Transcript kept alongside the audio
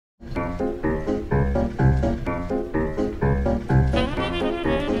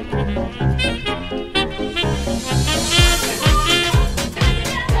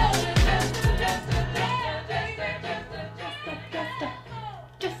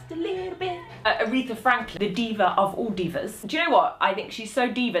Aretha Franklin, the diva of all divas. Do you know what? I think she's so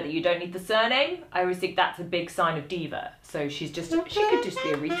diva that you don't need the surname. I always think that's a big sign of diva. So she could just be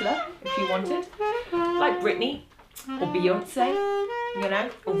Aretha if she wanted. Like Britney or Beyonce, you know,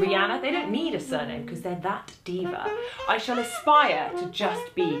 or Rihanna. They don't need a surname because they're that diva. I shall aspire to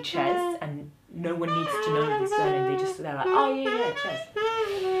just be Chez, and no one needs to know the surname. They're like, oh yeah, Chez.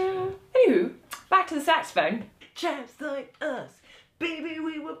 Anywho, back to the saxophone. Champs like us. Baby,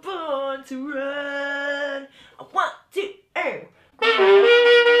 we were born to run. I want to earn.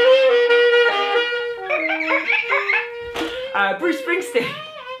 Bruce Springsteen,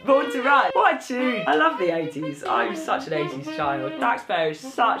 Born to Run. What a tune. I love the 80s. I'm such an 80s child. Dax Bear is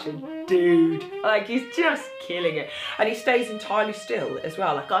such a dude. Like, he's just killing it. And he stays entirely still as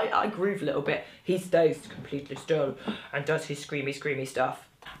well. Like, I groove a little bit. He stays completely still and does his screamy, screamy stuff.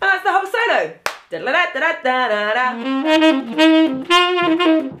 And that's the whole solo. I'm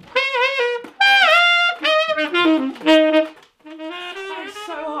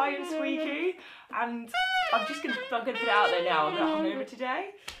so high and squeaky, and I'm gonna put it out there now. I'm hungover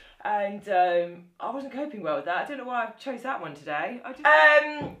today, and I wasn't coping well with that. I don't know why I chose that one today.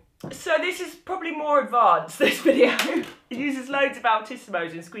 So this is probably more advanced, this video. It uses loads of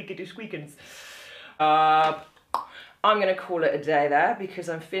altissimos and squeakity-squeakins. I'm going to call it a day there because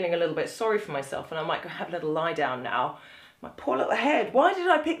I'm feeling a little bit sorry for myself, and I might go have a little lie down now. My poor little head. Why did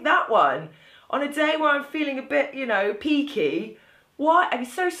I pick that one? On a day where I'm feeling a bit, you know, peaky. Why? I mean,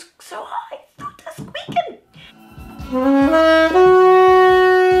 so high. Stop that squeaking.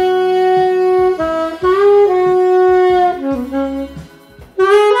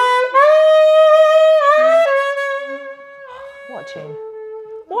 What a tune.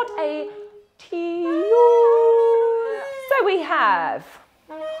 What a tune. So we have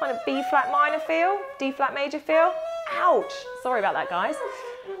kind of B flat minor feel, D flat major feel. Ouch, sorry about that guys.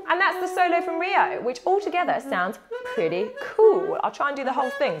 And that's the solo from Rio, which altogether sounds pretty cool. I'll try and do the whole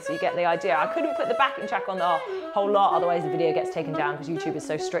thing so you get the idea. I couldn't put the backing track on the whole lot, otherwise the video gets taken down because YouTube is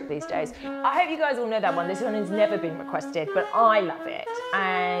so strict these days. I hope you guys all know that one. This one has never been requested, but I love it.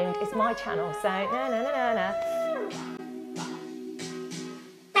 And it's my channel, so na na na na na.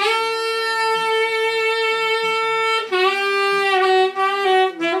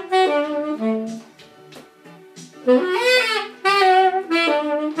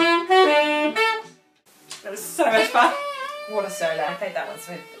 That was so much fun. What a solo. I played that once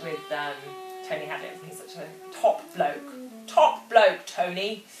with Tony Hadley. He's such a top bloke. Top bloke,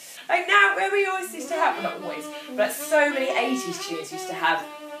 Tony. Like now, where we always used to have, well not always, but so many 80s tunes used to have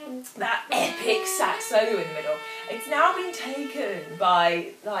that epic sax solo in the middle. It's now been taken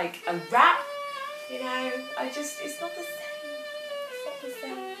by like a rap, you know, it's not the same. It's not the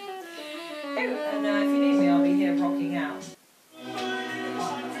same. Oh, and if you need me, I'll be here rocking out.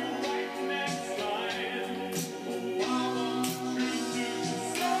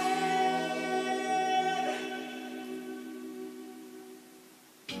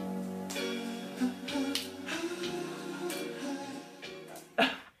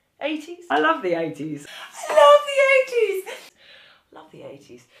 I love the 80s. I love the 80s. Love the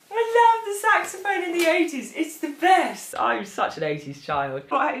 80s. I love the saxophone in the 80s. It's the best. I'm such an 80s child.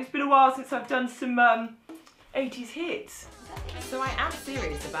 But it's been a while since I've done some 80s hits. So I am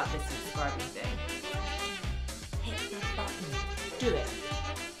serious about this subscribing thing. Hit that button. Do it.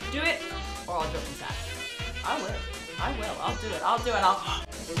 Do it, or I'll drop the sax. I will. I'll do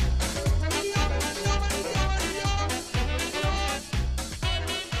it.